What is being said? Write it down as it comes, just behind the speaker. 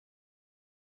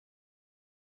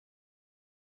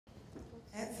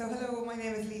So hello, my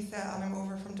name is Lisa and I'm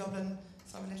over from Dublin,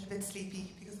 so I'm a little bit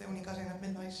sleepy because I only got in at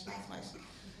midnight last night.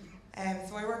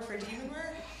 So I work for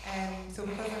Demonware, so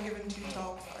because I'm giving 2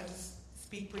 talks, I'll just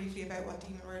speak briefly about what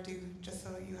Demonware do, just so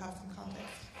you have some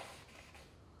context.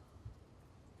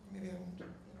 Maybe I won't.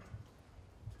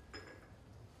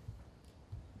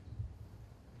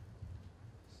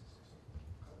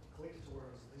 Click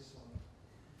towards this one.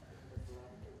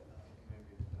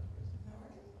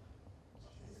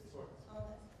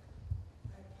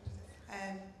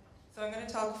 So I'm going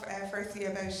to talk firstly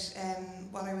about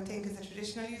what I would think is a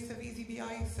traditional use of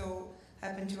eazyBI, so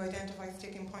helping to identify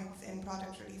sticking points in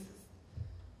product releases.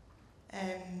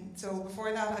 So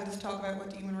before that, I'll just talk about what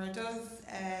Demonware does,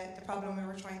 the problem we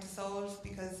were trying to solve,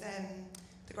 because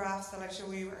the graphs that I'll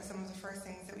show you are some of the first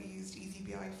things that we used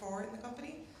eazyBI for in the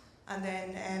company, and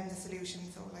then the solution,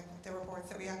 so like the reports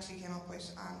that we actually came up with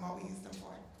and what we used them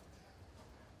for.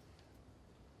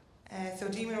 So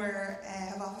Demonware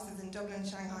have offices in Dublin,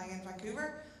 Shanghai and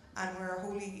Vancouver, and we're a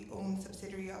wholly owned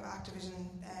subsidiary of Activision,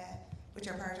 which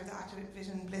are part of the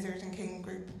Activision Blizzard and King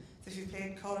group. So if you've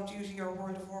played Call of Duty or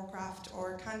World of Warcraft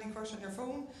or Candy Crush on your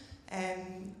phone,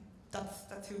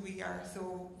 that's who we are.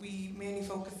 So we mainly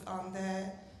focus on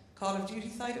the Call of Duty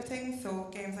side of things, so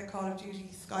games like Call of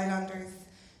Duty, Skylanders,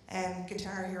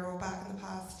 Guitar Hero back in the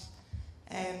past.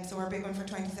 So our big one for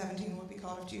 2017 would be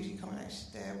Call of Duty coming out,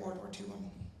 the World War II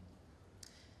one.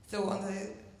 So on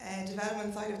the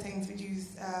development side of things, we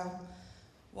use a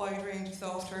wide range of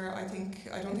software. I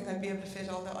don't think I'd be able to fit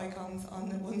all the icons on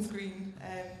the one screen,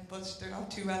 but they're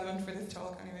not too relevant for this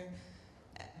talk anyway.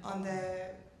 On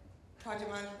the project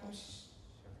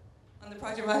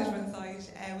management side,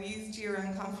 we use Jira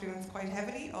and Confluence quite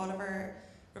heavily. All of our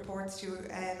reports to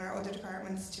our other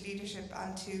departments, to leadership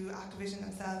and to Activision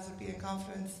themselves would be in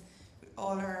Confluence.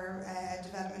 All our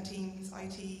development teams,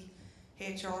 IT,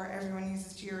 HR, everyone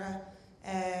uses Jira.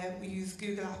 We use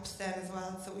Google Apps then as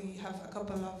well, so we have a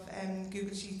couple of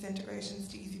Google Sheets integrations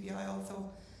to eazyBI also.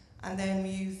 And then we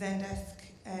use Zendesk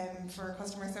for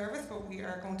customer service, but we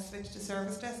are going to switch to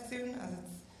Service Desk soon, as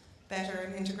it's better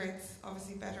and integrates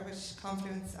obviously better with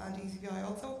Confluence and eazyBI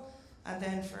also. And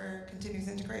then for continuous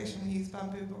integration we use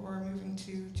Bamboo, but we're moving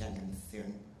to Jenkins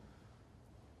soon.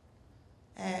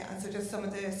 And so just some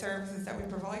of the services that we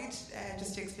provide,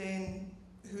 just to explain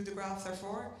who the graphs are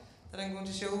for, that I'm going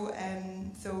to show.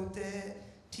 So the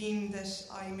team that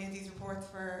I made these reports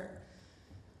for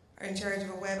are in charge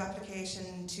of a web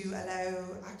application to allow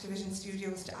Activision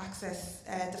studios to access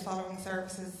the following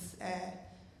services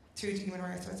through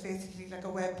Demonware. So it's basically like a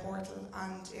web portal,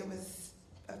 and it was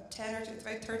it's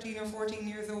about 13 or 14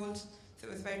 years old. So it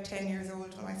was about 10 years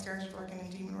old when I started working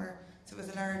in Demonware. So it was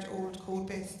a large old code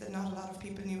base that not a lot of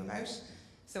people knew about.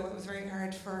 So it was very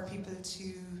hard for people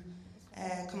to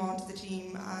come onto the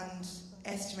team and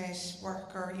estimate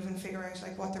work or even figure out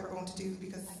like what they were going to do,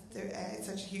 because it's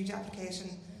such a huge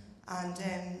application, and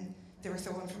they were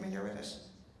so unfamiliar with it.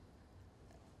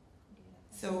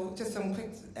 So just some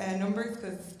quick numbers,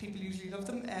 because people usually love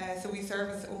them. So we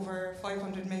service over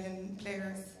 500 million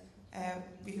players.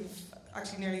 We have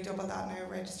actually nearly double that now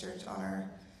registered on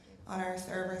our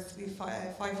servers. We have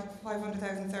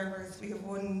 500,000 servers. We have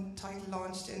 1 title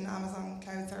launched in Amazon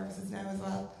Cloud Services now as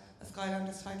well, a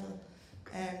Skylanders title,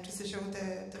 just to show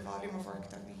the volume of work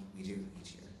that we do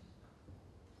each year.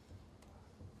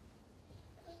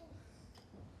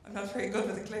 I'm not very good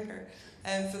with a clicker.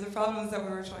 So the problems that we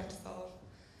were trying to solve.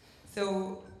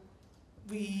 So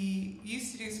we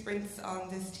used to do sprints on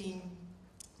this team,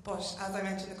 but as I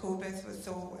mentioned, the code base was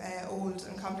so old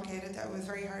and complicated that it was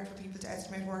very hard for people to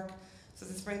estimate work. So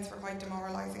the sprints were quite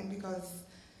demoralising, because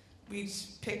we'd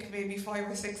pick maybe 5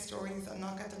 or 6 stories and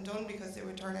not get them done, because they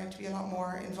would turn out to be a lot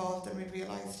more involved than we'd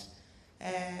realised.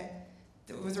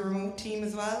 It was a remote team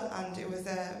as well, and it was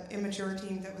an immature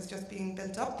team that was just being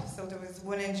built up. So there was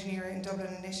 1 engineer in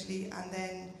Dublin initially, and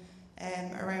then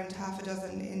around half a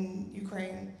dozen in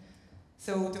Ukraine.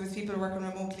 So there was people working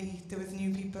remotely, there was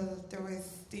new people, there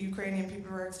was the Ukrainian people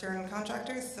who were external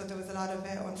contractors, so there was a lot of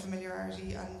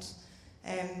unfamiliarity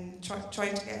and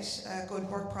trying to get a good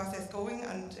work process going,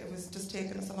 and it was just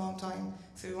taking us a long time.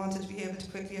 So we wanted to be able to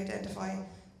quickly identify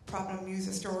problem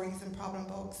user stories and problem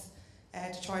bugs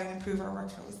to try and improve our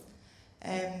workflows.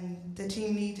 The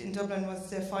team lead in Dublin was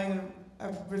the final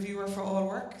reviewer for all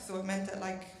work, so it meant that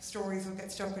like stories would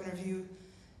get stuck in review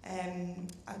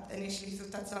initially, so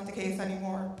that's not the case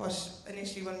anymore, but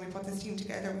initially when we put this team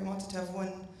together we wanted to have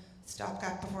 1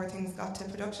 stopgap before things got to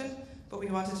production, but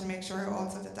we wanted to make sure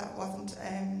also that that wasn't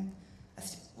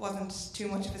too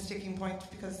much of a sticking point,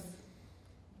 because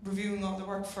reviewing all the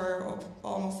work for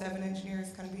almost 7 engineers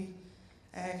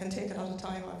can take a lot of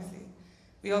time, obviously.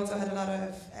 We also had a lot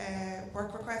of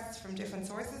work requests from different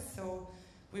sources, so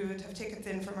we would have tickets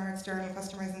in from our external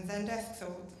customers in Zendesk,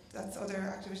 so that's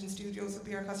other Activision studios would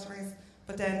be our customers,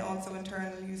 but then also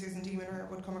internal users in Demonware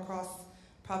would come across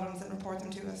problems and report them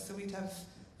to us. So we'd have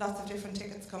lots of different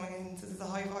tickets coming in, so there's a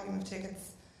high volume of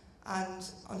tickets, and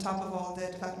on top of all the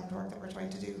development work that we're trying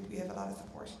to do, we have a lot of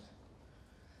support.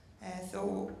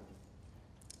 So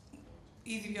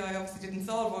eazyBI obviously didn't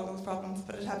solve all those problems,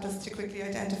 but it helped us to quickly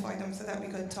identify them so that we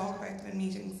could talk about them in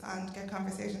meetings and get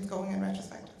conversations going in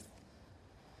retrospectives.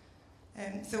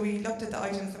 So we looked at the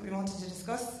items that we wanted to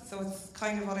discuss, so it's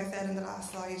kind of what I said in the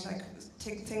last slide, like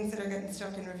things that are getting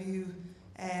stuck in review,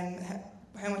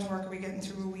 how much work are we getting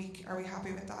through a week, are we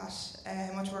happy with that,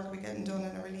 how much work are we getting done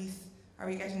in a release, are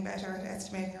we getting better at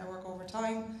estimating our work over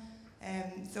time.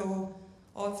 So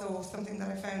also something that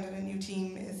I found in a new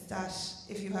team is that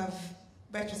if you have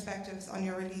retrospectives on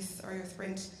your release or your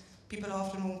sprint, people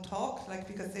often won't talk, like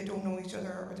because they don't know each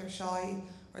other, or they're shy,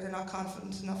 or they're not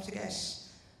confident enough to get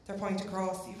their point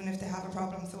across, even if they have a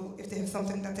problem. So if they have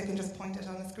something that they can just point it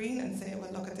on the screen and say, well,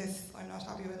 look at this, I'm not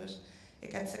happy with it,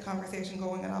 it gets the conversation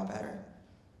going a lot better.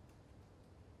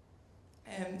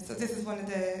 So this is one of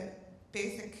the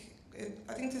basic,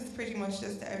 I think this is pretty much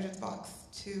just the out of the box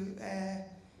to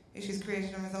issues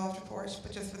created and resolved report,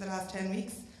 but just for the last 10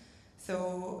 weeks.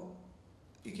 So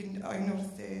you can, I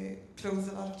noticed they closed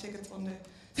a lot of tickets one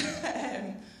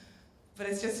day. But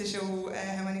it's just to show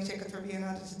how many tickets were being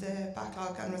added to the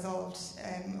backlog and resolved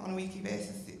on a weekly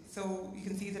basis. So you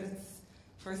can see that it's,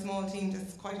 for a small team,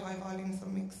 there's quite a high volume.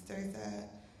 Some weeks there's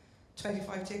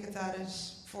 25 tickets added,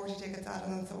 40 tickets added,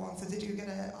 and so on. So they do get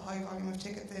a high volume of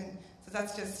tickets in. So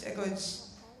that's just a good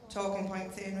talking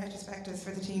point, say in retrospectives,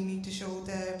 for the team need to show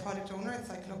the product owner. It's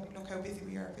like, look how busy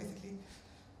we are, basically.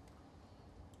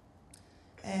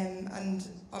 And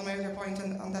on my other point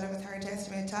on that, it was hard to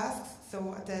estimate tasks. So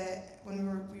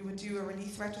when we would do a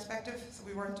release retrospective, so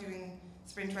we weren't doing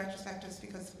sprint retrospectives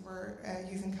because we were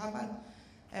using Kanban.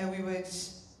 We would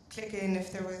click in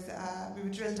if there was, we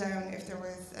would drill down if there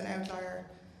was an outlier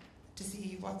to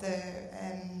see what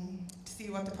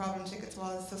the problem tickets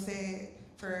was. So say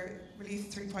for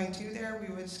release 3.2 there,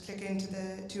 we would click into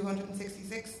the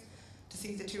 266 to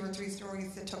see the 2 or 3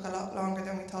 stories that took a lot longer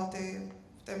than we thought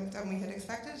than we had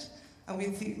expected, and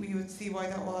we would see why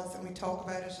that was, and we'd talk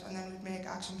about it, and then we'd make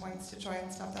action points to try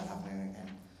and stop that happening again.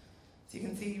 So you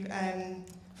can see,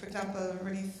 for example,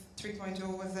 release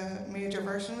 3.0 was a major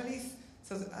version release,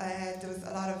 so there was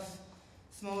a lot of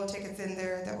small tickets in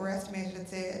there that were estimated at,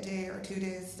 say, a day or 2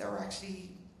 days that were actually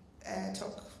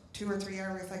took 2 or 3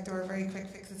 hours, like they were very quick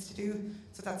fixes to do,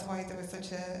 so that's why there was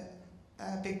such a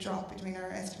big drop between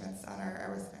our estimates and our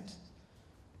hours spent.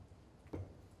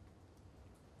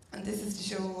 And this is to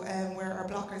show where our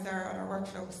blockers are on our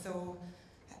workflow. So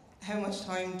how much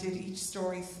time did each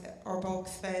story or bug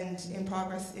spend in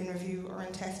progress, in review, or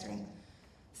in testing?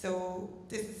 So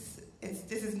this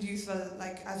isn't useful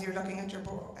like as you're looking at your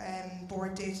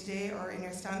board day to day or in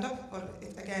your stand-up, but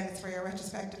again, it's for your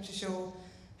retrospective to show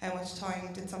how much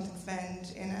time did something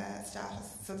spend in a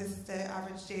status. So this is the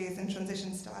average days in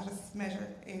transition status measure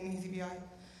in eazyBI.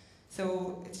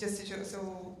 So it's just to show,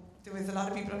 so there was a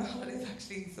lot of people on holidays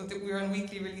actually, so we were on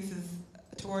weekly releases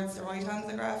towards the right hand of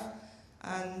the graph,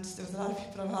 and there was a lot of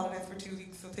people on holidays for 2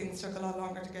 weeks, so things took a lot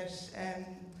longer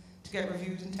to get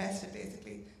reviewed and tested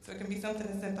basically. So it can be something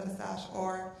as simple as that,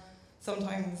 or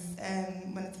sometimes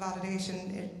when it's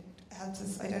validation, it helps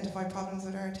us identify problems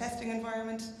with our testing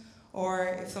environment, or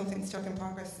if something's stuck in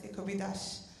progress, it could be that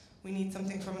we need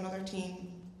something from another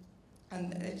team,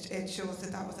 and it shows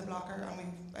that that was a blocker,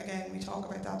 and we talk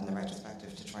about that in the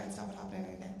retrospective to try and stop it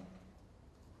happening again.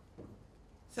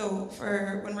 So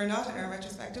for when we're not in our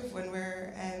retrospective, when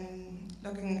we're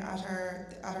looking at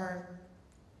our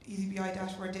eazyBI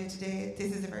dashboard day to day,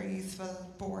 this is a very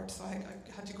useful board. So I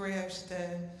had to grey out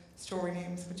the story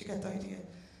names, but you get the idea.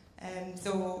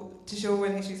 So to show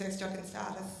when issues are stuck in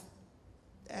status,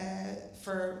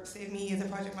 for say me as a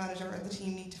project manager or the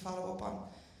team need to follow up on,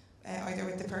 either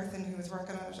with the person who is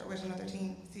working on it or with another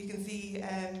team. So you can see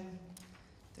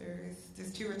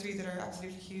there's 2 or 3 that are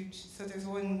absolutely huge. So there's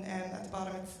one at the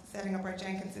bottom, it's setting up our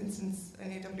Jenkins instance in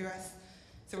AWS.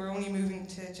 So we're only moving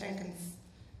to Jenkins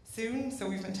soon, so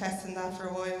we've been testing that for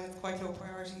a while and it's quite low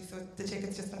priority, so the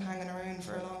ticket's just been hanging around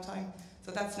for a long time.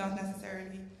 So that's not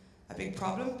necessarily a big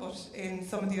problem, but in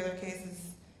some of the other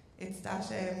cases it's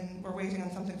that we're waiting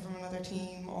on something from another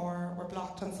team, or we're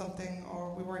blocked on something,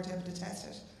 or we weren't able to test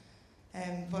it.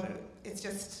 But it's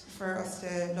just for us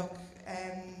to look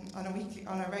on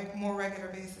a more regular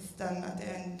basis than at the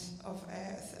end of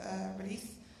a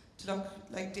release to look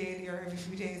like daily or every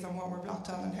few days on what we're blocked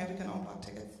on and how we can unblock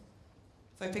tickets.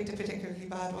 So I picked a particularly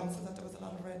bad one so that there was a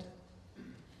lot of red.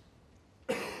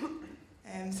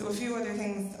 So a few other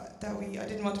things that I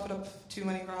didn't want to put up too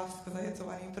many graphs because I had so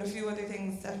many, but a few other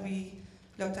things that we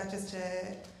looked at just to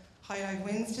highlight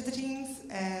wins to the teams.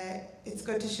 It's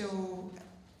good to show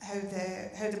how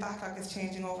the backlog is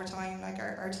changing over time. Like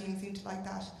our team seemed to like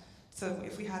that. So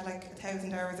if we had like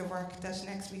 1,000 hours of work, that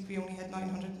next week we only had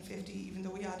 950, even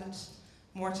though we added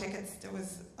more tickets, there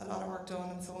was a lot of work done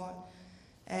and so on.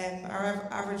 Our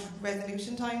average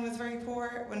resolution time was very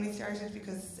poor when we started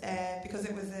because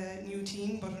it was a new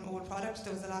team but an old product.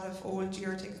 There was a lot of old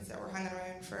Jira tickets that were hanging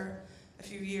around for a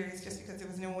few years just because there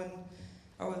was no one,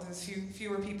 or there was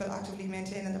fewer people actively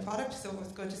maintaining the product. So it was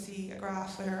good to see a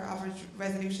graph with our average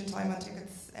resolution time on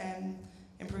tickets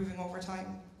improving over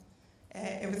time.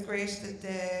 It was great that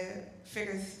the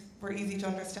figures were easy to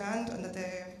understand and that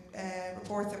the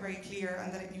reports are very clear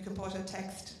and that you can put a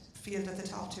text field at the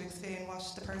top to explain what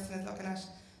the person is looking at,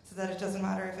 so that it doesn't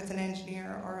matter if it's an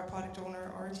engineer or a product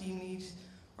owner or a team lead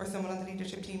or someone on the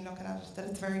leadership team looking at it. That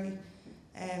it's very,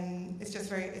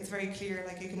 it's very clear.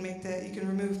 Like you can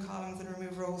remove columns and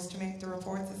remove rows to make the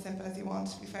reports as simple as you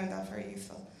want. We found that very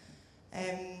useful.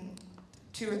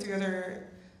 2 or 3 other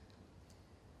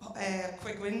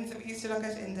quick wins that we used to look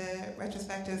at in the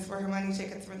retrospectives were how many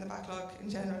tickets were in the backlog in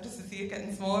general, just to see it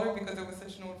getting smaller because it was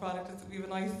such an old product. We have a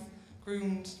nice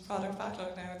groomed product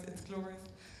backlog now, it's glorious.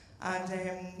 And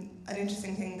an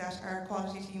interesting thing that our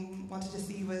quality team wanted to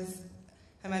see was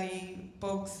how many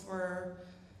bugs were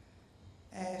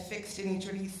fixed in each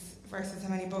release versus how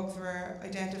many bugs were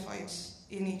identified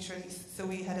in each release. So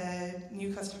we had a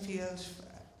new custom field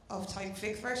of type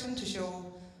fix version to show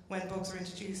when bugs were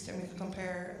introduced, and we could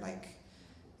compare like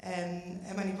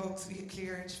how many bugs we had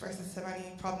cleared versus how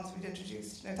many problems we'd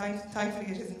introduced. Now thankfully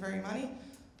it isn't very many,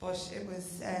 but it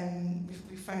was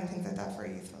we found things like that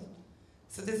very useful.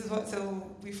 So this is so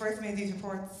we first made these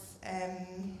reports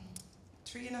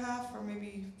 3.5 or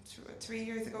maybe 3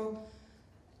 years ago,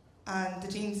 and the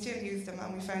team still used them,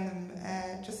 and we found them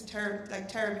just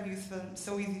terribly useful,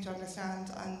 so easy to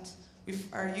understand, and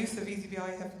our use of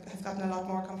eazyBI has gotten a lot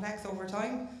more complex over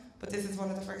time, but this is one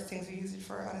of the first things we use it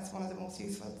for, and it's one of the most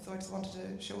useful, so I just wanted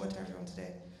to show it to everyone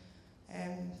today.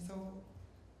 So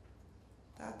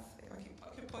that's it. I keep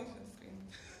pointing at the screen.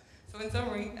 So in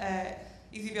summary,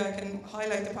 eazyBI can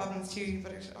highlight the problems to you,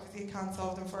 but obviously it can't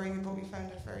solve them for you, but we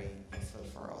found it very useful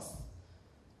for us.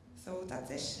 So that's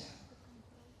it.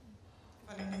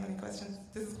 If anyone has any questions.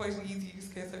 This is quite an easy use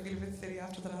case. I feel a bit silly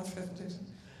after the last presentation.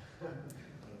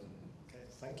 Okay,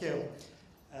 thank you.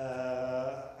 I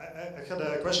had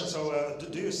a question. So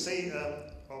do you see,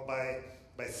 well, by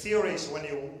theories, when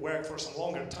you work for some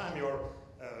longer time, your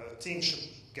team should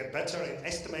get better in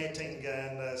estimating,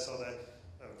 and so the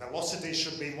velocity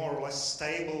should be more or less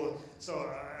stable. So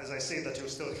as I see that you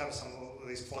still have some of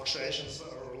these fluctuations,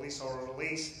 release over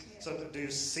release. Yeah. So do you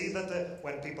see that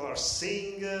when people are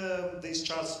seeing these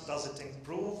charts, does it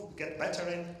improve, get better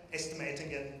in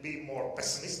estimating, and be more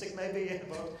pessimistic maybe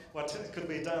about what could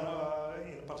be done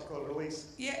in a particular release?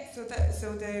 Yeah, so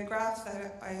the graphs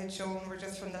that I had shown were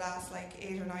just from the last like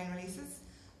 8 or 9 releases,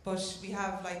 but we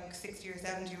have like 60 or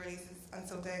 70 releases. And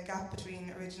so the gap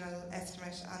between original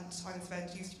estimate and time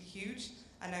spent used to be huge,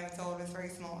 and now it's always very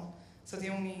small. So the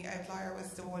only outlier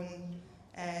was the one,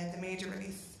 the major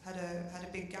release had a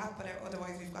big gap, but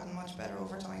otherwise we've gotten much better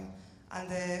over time. And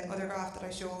the other graph that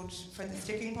I showed for the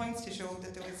sticking points to show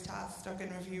that there was tasks stuck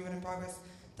in review and in progress,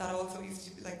 that also used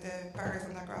to be, like the bars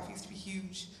on that graph used to be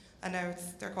huge, and now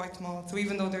they're quite small. So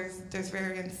even though there's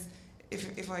variance,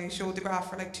 if I showed the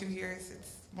graph for like 2 years,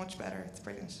 it's much better. It's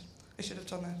brilliant. I should have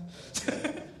done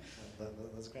that.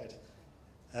 That's great.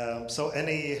 So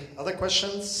any other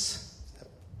questions?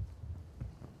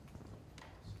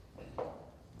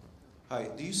 Hi,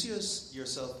 do you see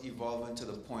yourself evolving to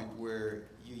the point where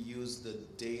you use the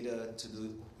data to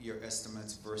do your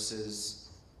estimates versus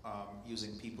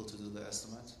using people to do the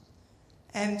estimates?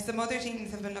 Some other teams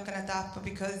have been looking at that, but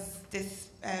because this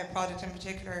product in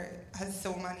particular has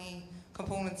so many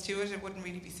components to it, it wouldn't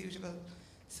really be suitable.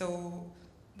 So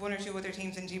 1 or 2 other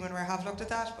teams in Demonware have looked at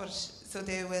that, but so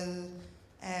they will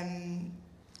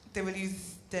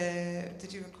use they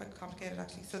do it quite complicated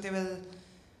actually. So they will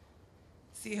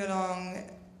see how long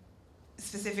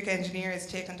specific engineers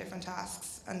take on different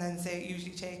tasks, and then say it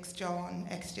usually takes John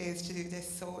X days to do this,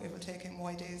 so it will take him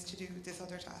Y days to do this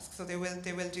other task. So they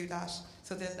will do that.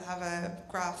 So they'll have a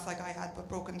graph like I had, but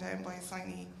broken down by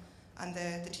assignee, and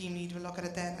the team lead will look at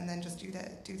it then, and then just do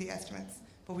the estimates.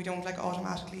 But we don't like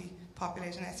automatically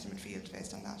populate an estimate field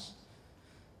based on that.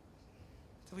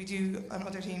 So we do, and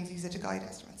other teams use it to guide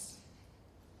estimates.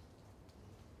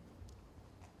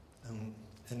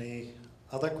 Any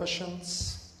other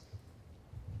questions?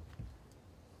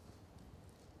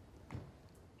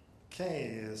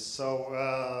 Okay,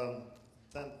 so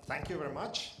then thank you very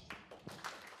much.